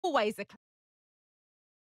always a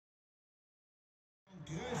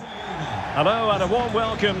Hello and a warm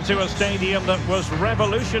welcome to a stadium that was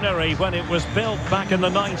revolutionary when it was built back in the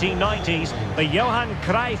 1990s, the Johan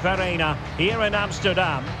Cruyff Arena here in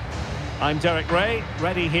Amsterdam. I'm Derek Ray,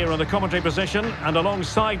 ready here in the commentary position, and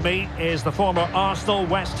alongside me is the former Arsenal,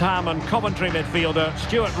 West Ham and Coventry midfielder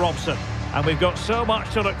Stuart Robson. And we've got so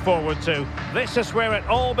much to look forward to. This is where it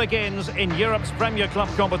all begins in Europe's Premier Club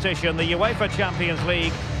competition, the UEFA Champions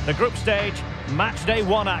League, the group stage, match day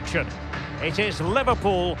 1 action. It is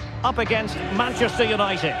Liverpool up against Manchester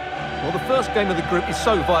United. Well, the first game of the group is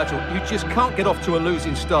so vital. You just can't get off to a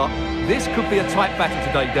losing start. This could be a tight battle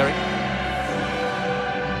today, Derek.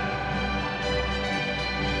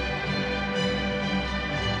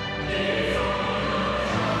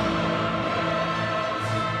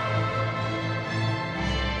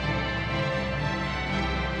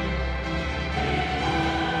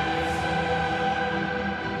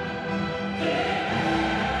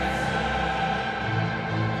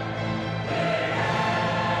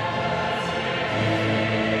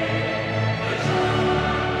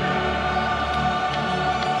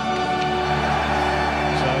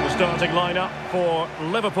 Starting lineup for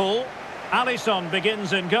Liverpool. Alisson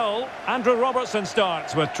begins in goal. Andrew Robertson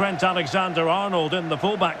starts with Trent Alexander-Arnold in the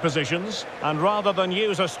fullback positions. And rather than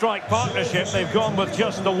use a strike partnership, they've gone with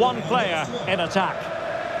just the one player in attack.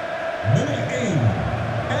 Nummer 1,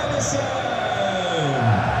 Alisson.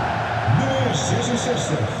 Nummer 66,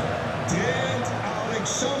 Trent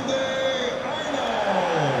Alexander-Arnold.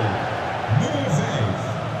 Nummer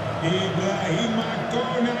 5, Ibrahima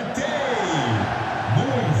Konate.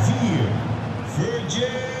 Nummer 4,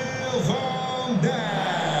 Virgil van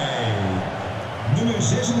Dijk. Nummer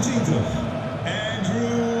 26,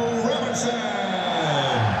 Andrew Robertson.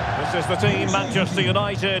 This is the team Manchester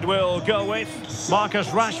United will go with. Marcus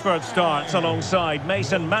Rashford starts alongside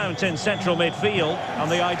Mason Mount in central midfield. And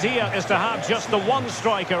the idea is to have just the one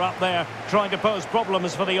striker up there trying to pose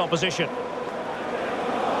problems for the opposition.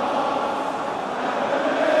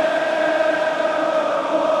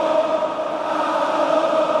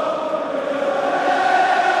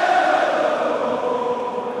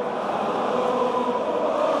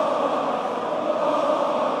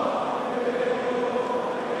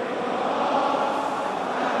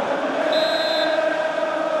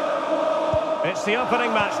 It's the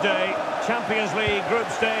opening match day, Champions League group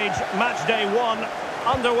stage, match day 1,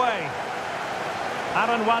 underway.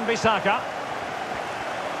 Aaron Wan-Bissaka.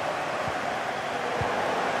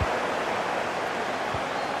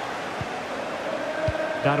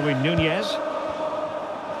 Darwin Núñez.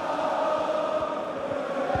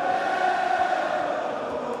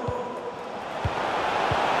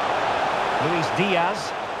 Luis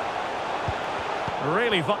Diaz.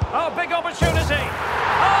 Really fun. Oh, big opportunity.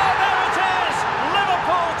 Oh, there it is!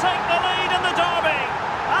 Liverpool take the lead in the derby.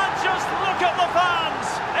 And just look at the fans.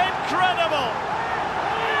 Incredible.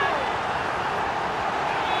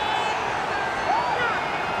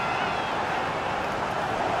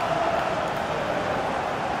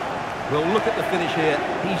 Well, look at the finish here.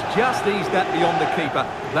 He's just eased that beyond the keeper.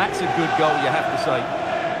 That's a good goal, you have to say.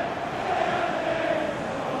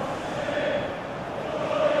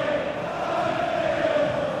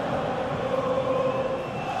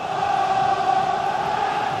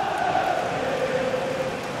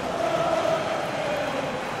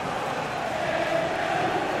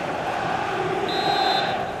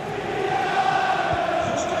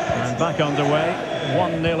 Back underway,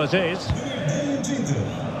 1-0 it is.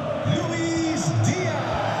 Luis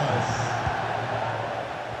Diaz.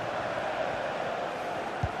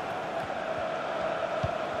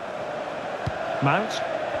 Mount.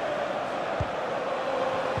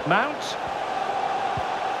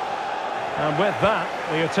 And with that,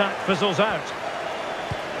 the attack fizzles out.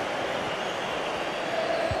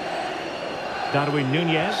 Darwin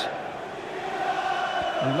Núñez.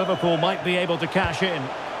 And Liverpool might be able to cash in.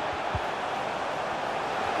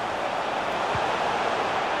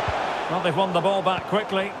 Well, they've won the ball back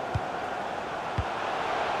quickly.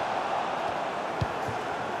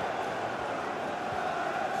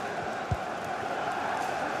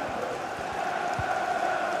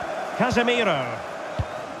 Casemiro.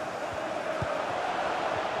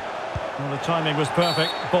 Well, the timing was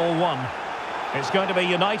perfect. Ball 1. It's going to be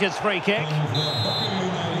United's free kick.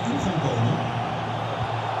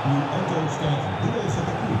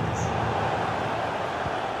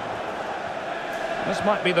 This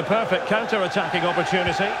might be the perfect counter-attacking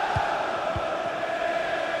opportunity.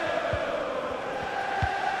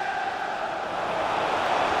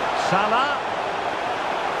 Salah.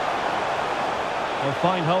 A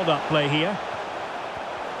fine hold-up play here.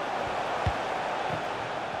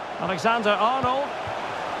 Alexander-Arnold.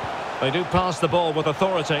 They do pass the ball with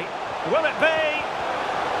authority. Will it be?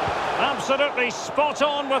 Absolutely spot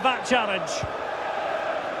on with that challenge.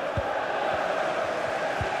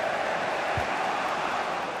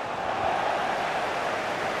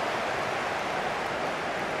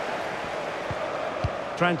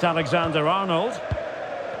 Trent Alexander-Arnold.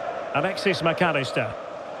 Alexis McAllister.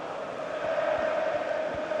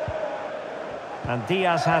 And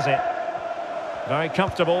Diaz has it. Very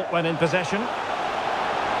comfortable when in possession.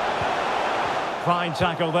 Fine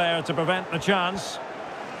tackle there to prevent the chance.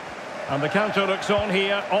 And the counter looks on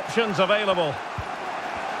here. Options available.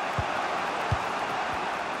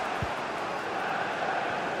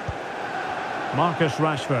 Marcus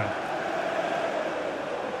Rashford.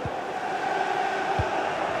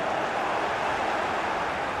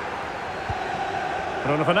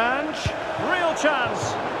 Bruno Fernandes. Real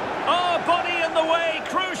chance. Oh, body in the way,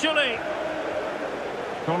 crucially.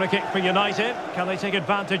 Corner kick for United. Can they take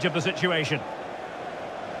advantage of the situation?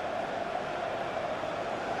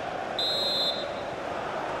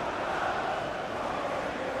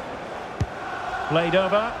 Played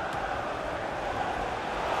over.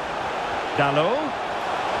 Dalot.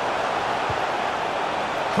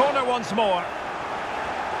 Corner once more.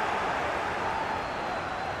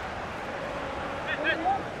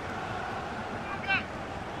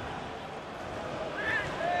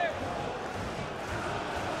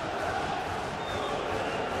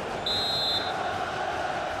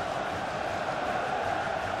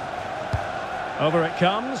 Over it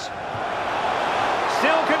comes.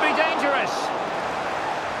 Still could be dangerous.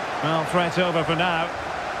 Well, threat over for now.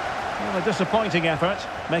 Well, a disappointing effort,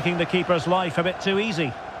 making the keeper's life a bit too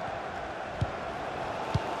easy.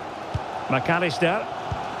 McAllister.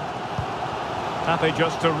 Happy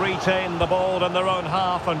just to retain the ball in their own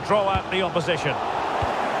half and draw out the opposition.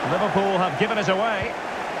 Liverpool have given it away.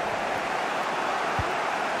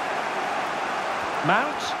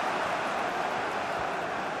 Mount.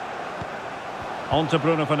 On to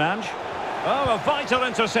Bruno Fernandes. Oh, a vital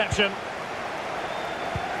interception.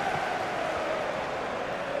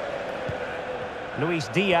 Luis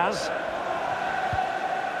Diaz.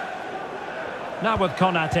 Now with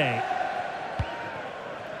Konate.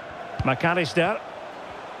 McAllister.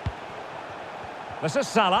 This is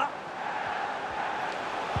Salah.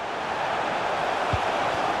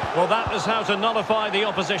 Well, that is how to nullify the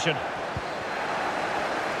opposition.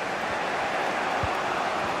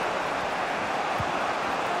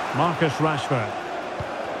 Marcus Rashford.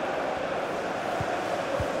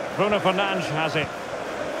 Bruno Fernandes has it.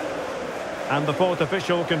 And the fourth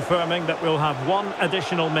official confirming that we'll have one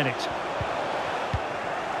additional minute.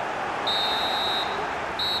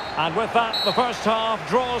 And with that, the first half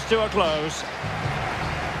draws to a close.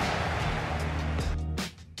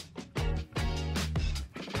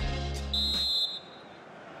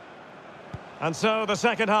 And so the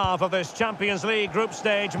second half of this Champions League group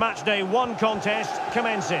stage matchday 1 contest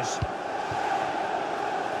commences.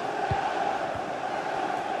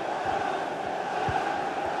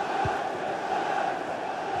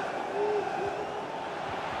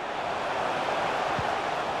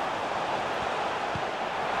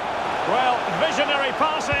 Well, visionary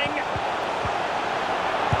passing.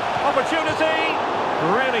 Opportunity.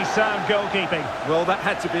 Really sound goalkeeping. Well, that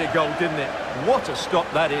had to be a goal, didn't it? What a stop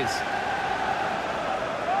that is.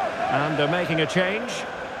 And they're making a change.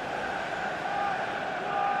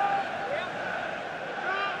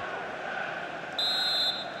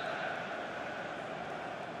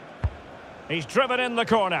 He's driven in the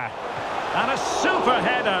corner. And a super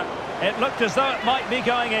header. It looked as though it might be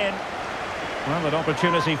going in. Well, an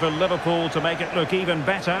opportunity for Liverpool to make it look even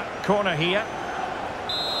better. Corner here.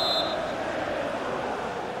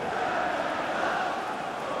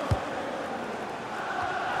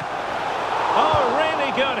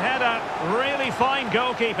 Good header, really fine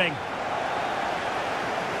goalkeeping.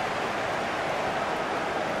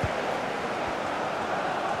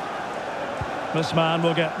 This man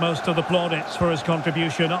will get most of the plaudits for his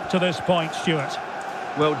contribution up to this point, Stuart.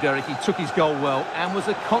 Well, Derek, he took his goal well and was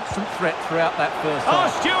a constant threat throughout that first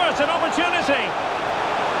half. Oh, Stuart, an opportunity!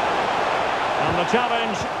 And the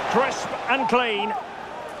challenge, crisp and clean.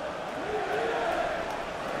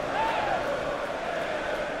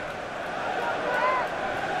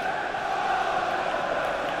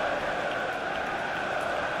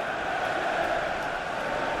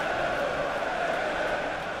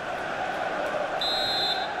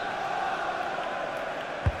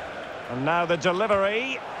 And now the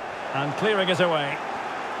delivery, and clearing it away.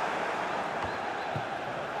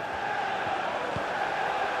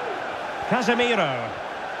 Casemiro.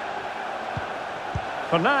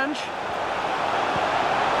 Fernandes.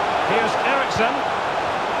 Here's Ericsson.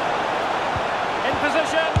 In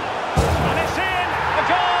position. And it's in. A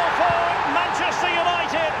goal for Manchester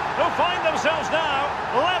United, who find themselves now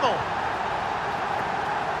level.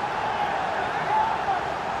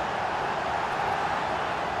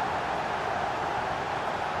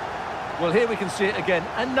 Well, here we can see it again,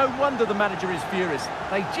 and no wonder the manager is furious.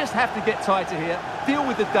 They just have to get tighter here, deal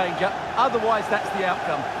with the danger, otherwise that's the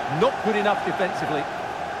outcome. Not good enough defensively.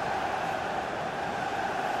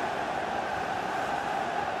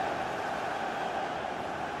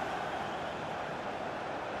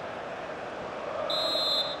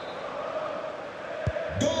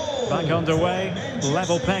 Back underway,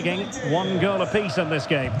 level pegging, 1 goal apiece in this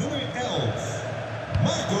game.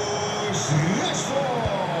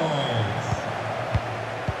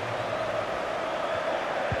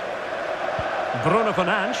 Bruno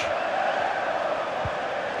Fernandes.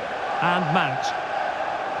 And Mount.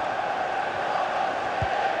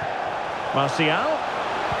 Martial.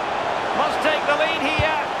 Must take the lead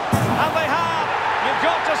here. And they have. You've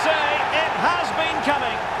got to say, it has been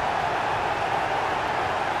coming.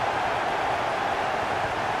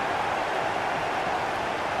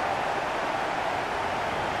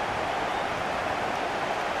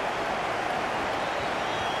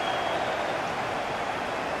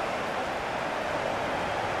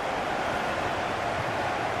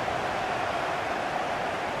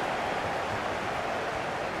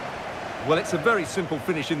 Well, it's a very simple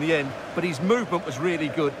finish in the end, but his movement was really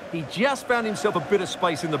good. He just found himself a bit of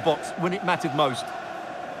space in the box when it mattered most.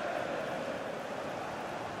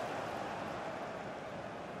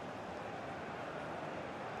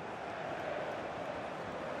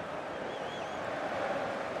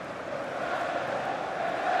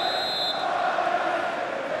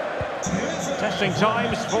 Testing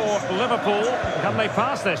times for Liverpool. Can they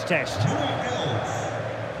pass this test?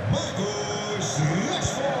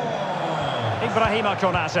 Ibrahima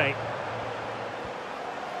Konate.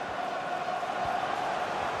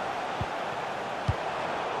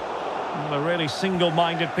 A really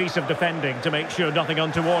single-minded piece of defending to make sure nothing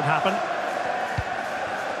untoward happened.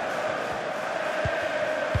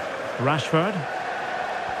 Rashford.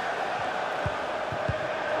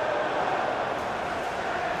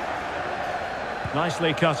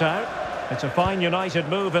 Nicely cut out. It's a fine United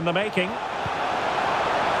move in the making.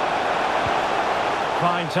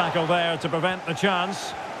 Fine tackle there to prevent the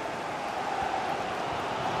chance.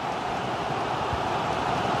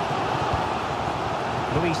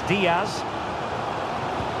 Luis Diaz.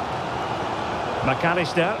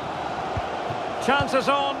 McAllister. Chances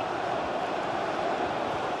on.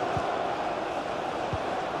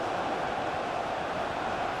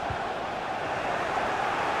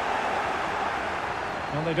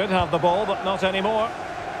 Well, they did have the ball, but not anymore.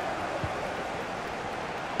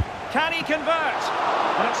 Can he convert?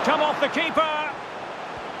 And it's come off the keeper.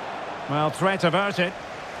 Well, threat averted.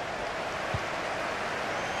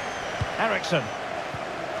 Ericsson.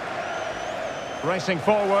 Racing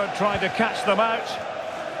forward, trying to catch them out.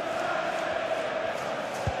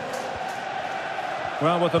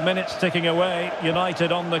 Well, with the minutes ticking away,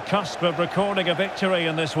 United on the cusp of recording a victory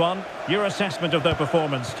in this one. Your assessment of their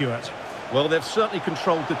performance, Stuart? Well, they've certainly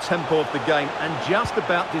controlled the tempo of the game and just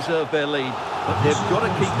about deserved their lead. But they've got to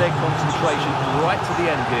keep their concentration right to the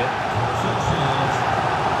end here.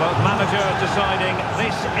 Both managers deciding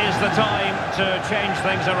this is the time to change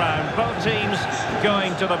things around. Both teams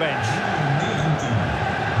going to the bench.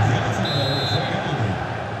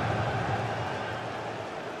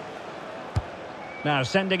 Now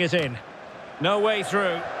sending it in. No way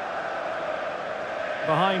through.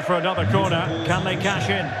 Behind for another corner. Can they cash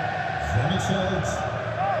in? Van het veld,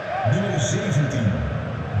 nummer 17,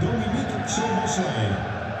 Dominique Soboslai.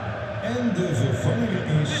 En de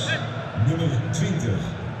vervanger is nummer 20,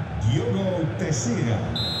 Diogo Teixeira.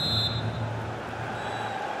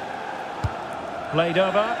 Played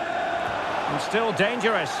over. And still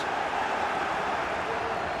dangerous.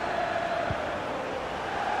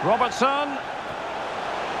 Robertson.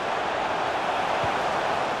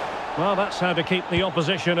 Well, that's how to keep the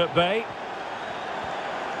opposition at bay.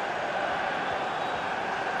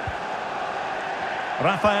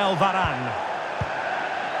 Rafael Varane.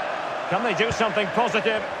 Can they do something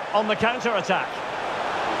positive on the counter-attack?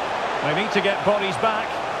 They need to get bodies back.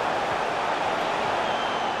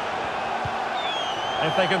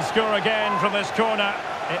 If they can score again from this corner,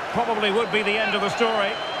 it probably would be the end of the story.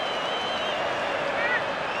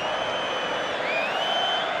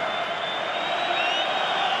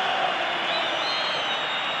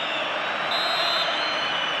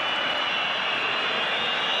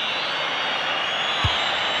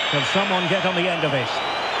 Can someone get on the end of this?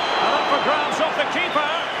 And up for grabs off the keeper.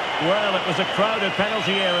 Well, it was a crowded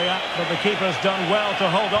penalty area, but the keeper's done well to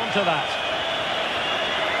hold on to that.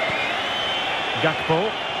 Gakpo.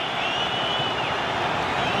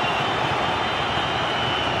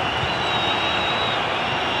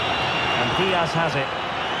 And Diaz has it.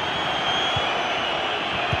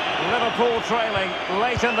 Liverpool trailing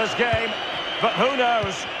late in this game, but who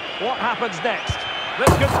knows what happens next. This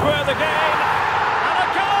could square the game, and a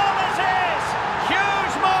goal this is!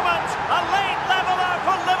 Huge moment, a late leveller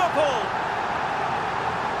for Liverpool.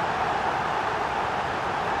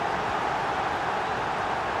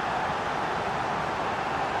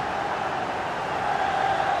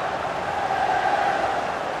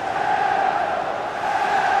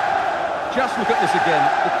 Just look at this again.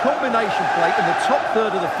 The combination play in the top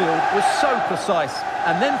third of the field was so precise.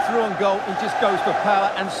 And then through on goal, he just goes for power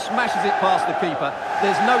and smashes it past the keeper.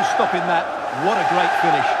 There's no stopping that. What a great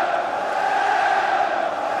finish.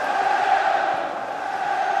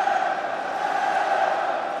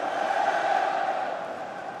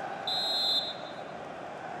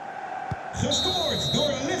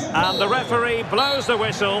 And the referee blows the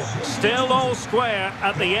whistle. Still all square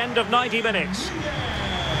at the end of 90 minutes.